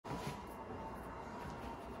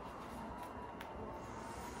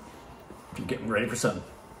Getting ready for something.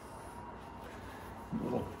 A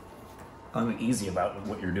little uneasy about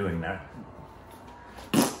what you're doing there.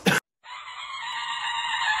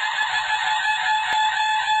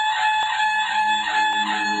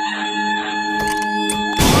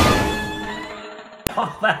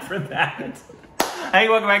 All that for that. Hey,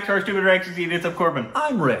 welcome back to our Stupid Reactions. It's up, Corbin.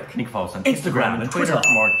 I'm Rick. You can follow us on Instagram and Twitter for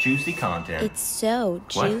more juicy content. It's so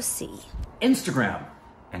juicy. Instagram.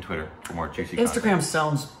 And Twitter for more juicy content. Instagram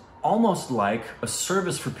sounds almost like a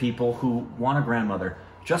service for people who want a grandmother.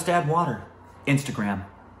 Just add water. Instagram.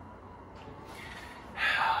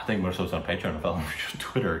 I think most of us on Patreon have followed your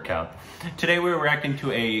Twitter account. Today we were reacting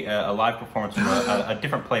to a live performance from a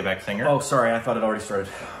different playback singer. Oh, sorry, I thought it already started.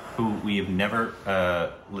 Who we have never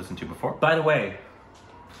listened to before. By the way,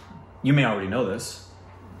 you may already know this,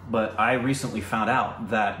 but I recently found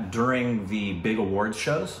out that during the big awards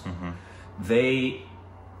shows, they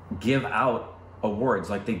give out awards,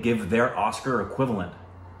 like they give their Oscar equivalent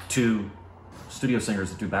to studio singers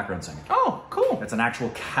that do background singing. Oh, cool. It's an actual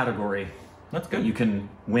category. That's good. That you can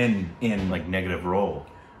win in. Like negative role.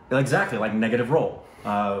 Exactly, like negative role,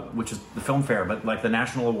 which is the film fair, but like the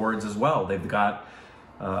national awards as well. They've got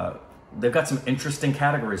some interesting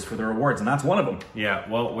categories for their awards, and that's one of them. Yeah,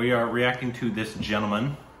 well, we are reacting to this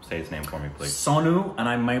gentleman. Say his name for me, please. Sonu, and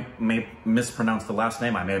I may mispronounce the last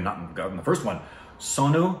name. I may have not gotten the first one.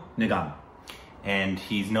 Sonu Nigam. And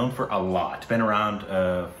he's known for a lot. Been around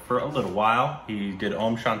for a little while. He did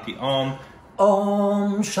Om Shanti Om.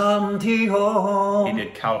 Om Shanti Om. He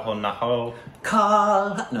did Kal Ho Naho.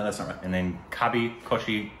 No, that's not right. And then Kabi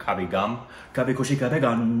Koshi Kabi Gum. Kabi Koshi Kabi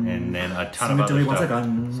Gum. And then a ton of other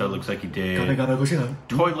stuff. So it looks like he did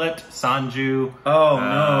Toilet, Sanju. Oh,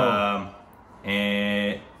 no.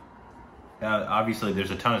 And obviously there's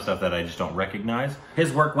a ton of stuff that I just don't recognize.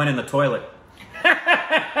 His work went in the toilet.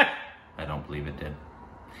 I don't believe it did.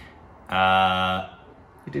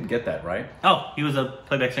 You did get that, right? Oh, he was a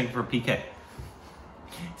playback singer for PK.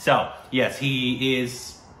 So, yes, he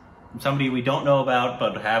is somebody we don't know about,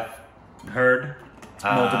 but have heard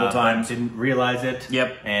multiple times. Didn't realize it.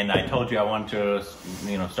 Yep. And I told you I wanted to,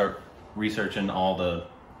 start researching all the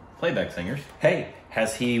playback singers. Hey,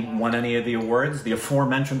 has he won any of the awards, the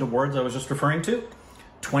aforementioned awards I was just referring to?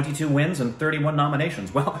 22 wins and 31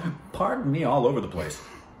 nominations. Well, pardon me, all over the place.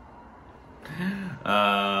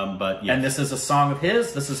 But yes. And this is a song of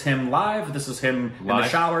his. This is him live. This is him in the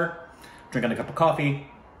shower, drinking a cup of coffee,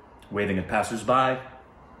 waving at passersby.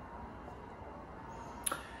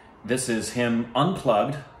 This is him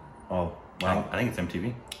unplugged. Oh, wow. I think it's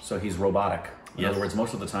MTV. So he's robotic. In other words,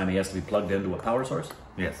 most of the time he has to be plugged into a power source.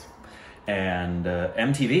 Yes. And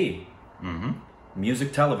MTV,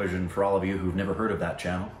 music television, for all of you who've never heard of that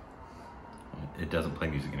channel. It doesn't play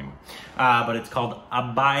music anymore. But it's called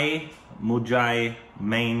Abhi Mujh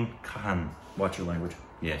Main Kahin. Watch your language.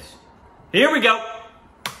 Yes. Here we go.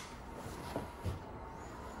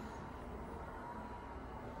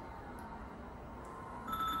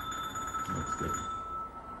 Looks good.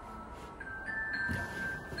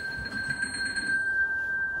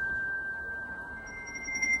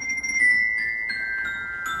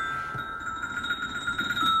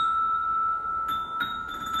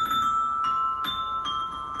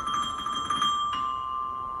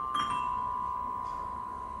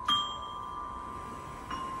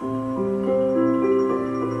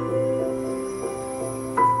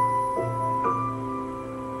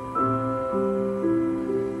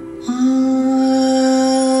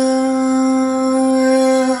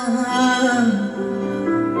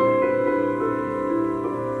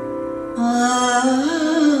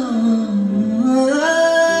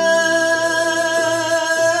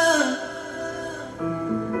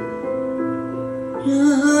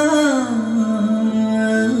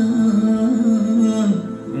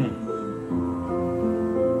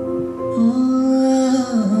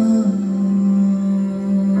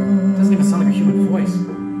 Doesn't even sound like a human voice.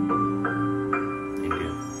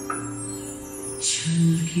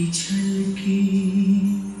 छलकी छलकी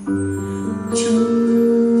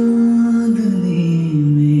चांदनी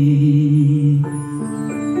में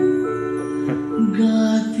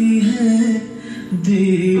गाती है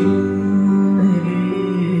दीवारें,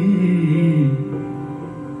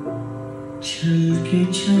 छलकी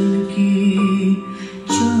छलकी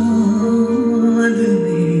चांदनी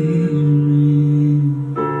में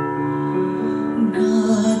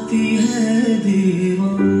गाती है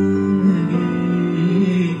दीवारें।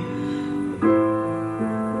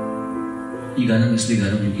 ये गाना मैं इसलिए गा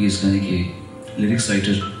रहा हूँ क्योंकि इस गाने के लिरिक्स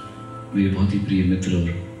राइटर मेरे बहुत ही प्रिय मित्र और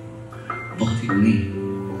बहुत ही गुणी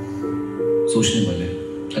सोचने वाले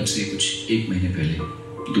अब से कुछ 1 महीने पहले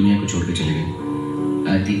दुनिया को छोड़ के चले गए।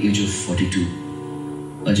 at the age of 42,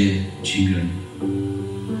 Ajay Jingran.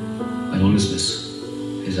 I'll always miss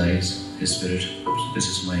his eyes, his spirit. So this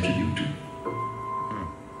is my tribute to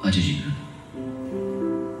Ajay Jingran.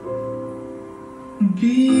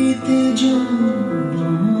 बीते जो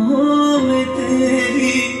बाहों में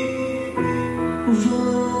तेरी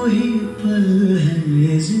वो ही पल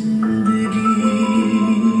है जिंदगी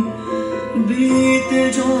बीते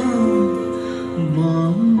जो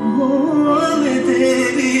बाहों में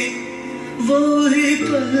तेरी वो ही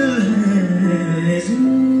पल है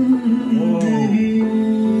जिंदगी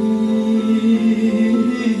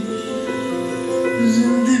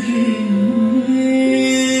जिंदगी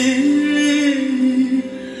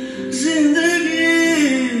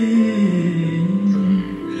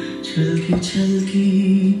छलकी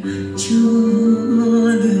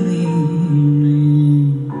चांदनी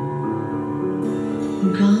में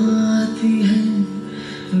गाती है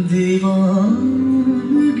दीवानगी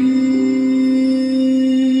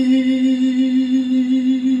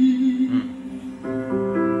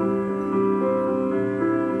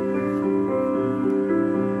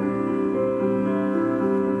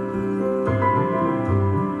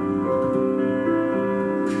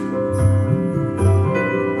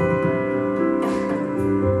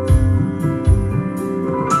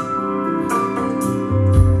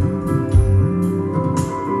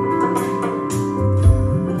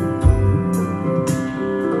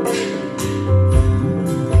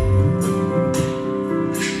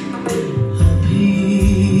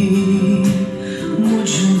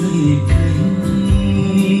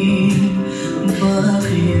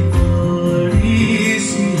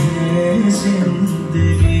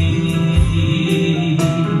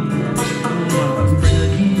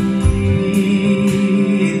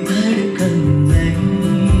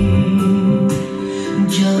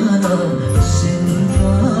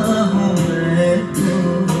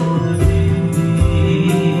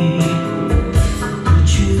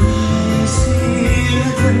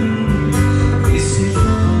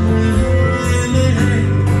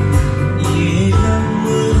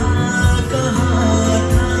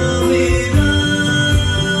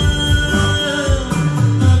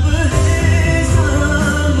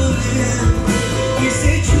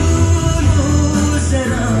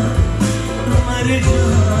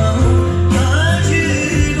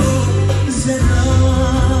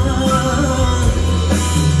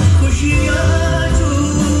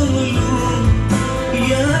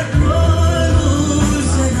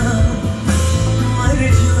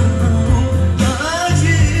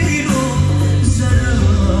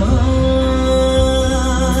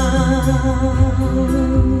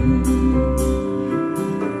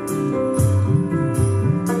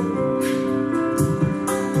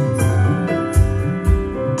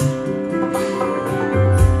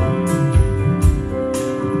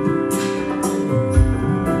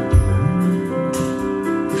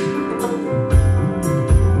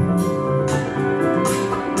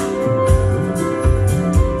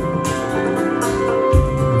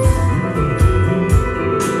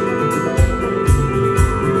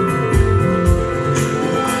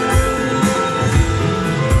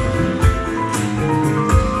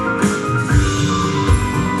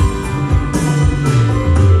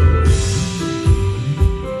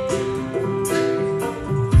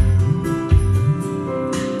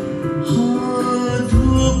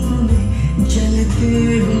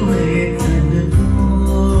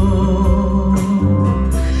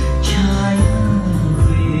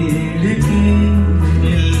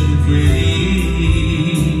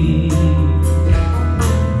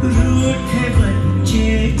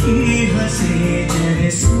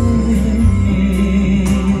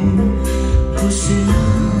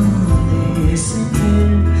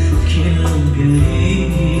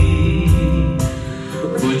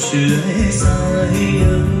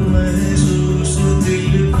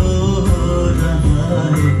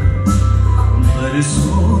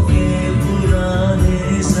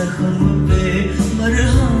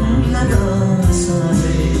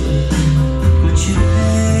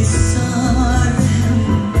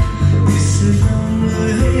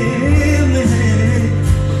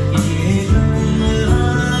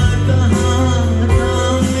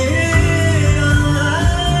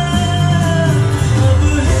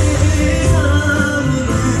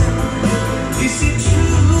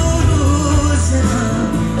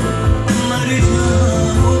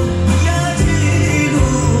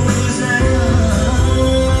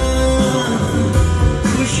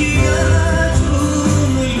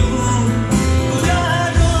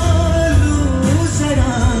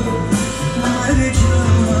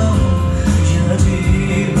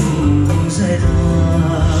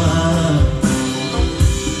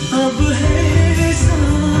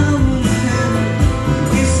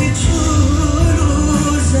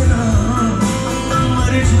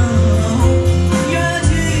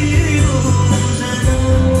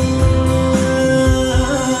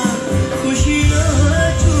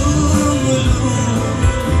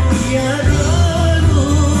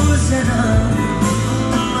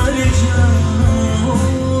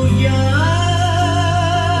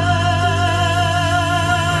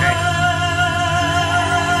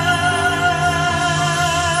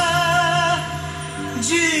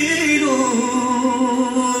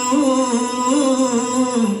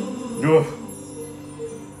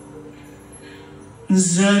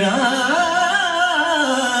Zara.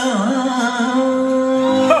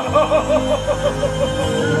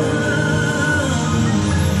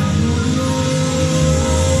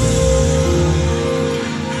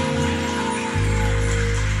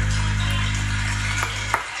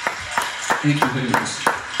 Thank you very much.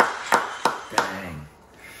 Dang.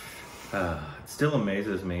 It still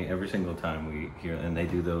amazes me every single time we hear, and they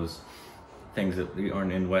do those things that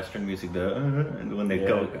aren't in Western music, and when they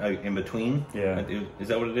go in between. Yeah. Is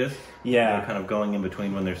that what it is? Yeah. They're kind of going in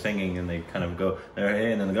between when they're singing, and they kind of go,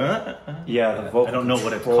 and then they go, Yeah, the vocal I don't know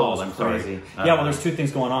what it's control called, is I'm sorry. crazy. Yeah, well, there's two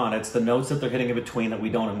things going on. It's the notes that they're hitting in between that we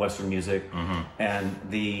don't in Western music, and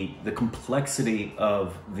the complexity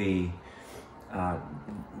of the,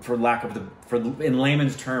 in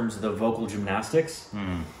layman's terms, the vocal gymnastics,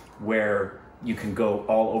 where you can go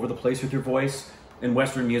all over the place with your voice. In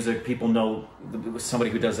Western music, people know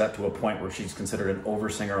somebody who does that to a point where she's considered an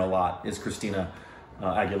oversinger a lot is Christina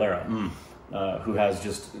Aguilera, who has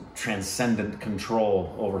just transcendent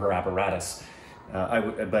control over her apparatus.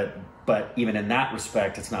 But even in that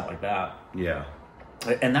respect, it's not like that. Yeah.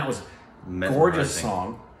 And that was a gorgeous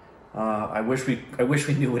song. I wish we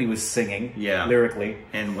knew what he was singing lyrically.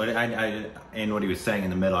 And what he was saying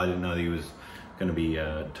in the middle, I didn't know that he was going to be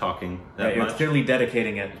talking that much. It's clearly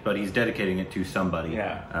dedicating it, but he's dedicating it to somebody.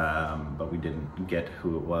 Yeah. But we didn't get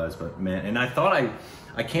who it was. But man, and I thought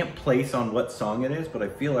I can't place on what song it is, but I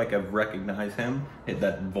feel like I've recognized him.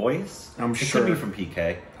 That voice. I'm sure. It could be from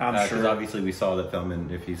PK. I'm sure. Because obviously we saw that film,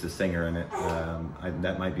 and if he's a singer in it,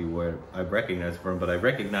 that might be where I recognize from. But I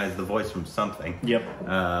recognize the voice from something. Yep.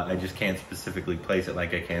 I just can't specifically place it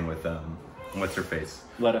like I can with what's her face?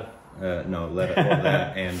 Letta. No, Letta,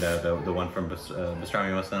 and the one from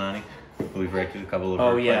Pastrami Mastanani. We've reacted a couple of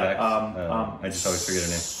her playbacks. I just always forget her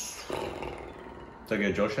name. So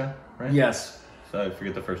good, Josha, right? Yes. So I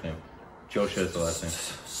forget the first name. Josha is the last name.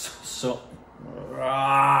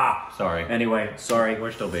 Sorry. Anyway, sorry.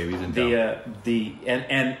 We're still babies in town.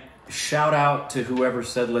 And shout out to whoever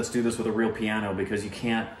said let's do this with a real piano, because you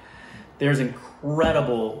can't. There's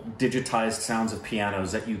incredible digitized sounds of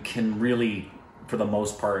pianos that you can really, for the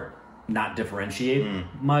most part, not differentiate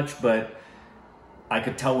much, but I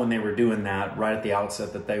could tell when they were doing that right at the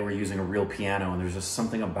outset that they were using a real piano, and there's just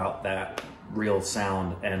something about that real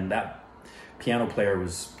sound, and that piano player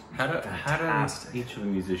was fantastic. How do each of the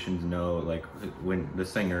musicians know, like when the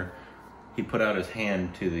singer, he put out his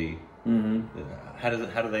hand to the, how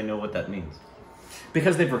do they know what that means?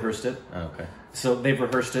 Because they've rehearsed it. Oh, okay. So they've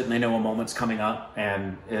rehearsed it and they know a moment's coming up,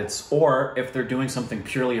 and or if they're doing something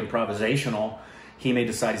purely improvisational, he may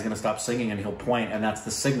decide he's going to stop singing and he'll point, and that's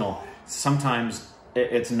the signal. Sometimes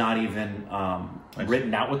it's not even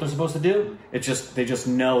written out what they're supposed to do. It's just, they just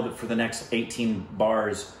know that for the next 18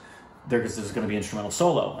 bars, there's going to be instrumental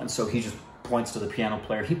solo. And so he just points to the piano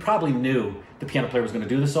player. He probably knew the piano player was going to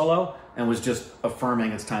do the solo and was just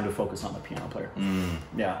affirming it's time to focus on the piano player.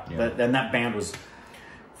 Yeah. And that band was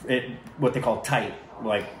what they call tight,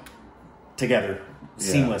 like together.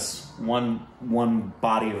 Seamless, one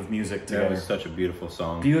body of music together. That was such a beautiful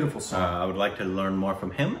song. Beautiful song. I would like to learn more from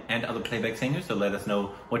him and other playback singers, so let us know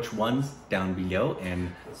which ones down below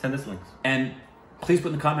and send us links. And please put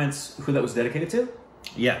in the comments who that was dedicated to.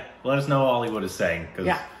 Yeah, let us know all he was saying,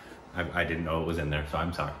 because I didn't know it was in there, so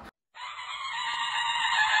I'm sorry.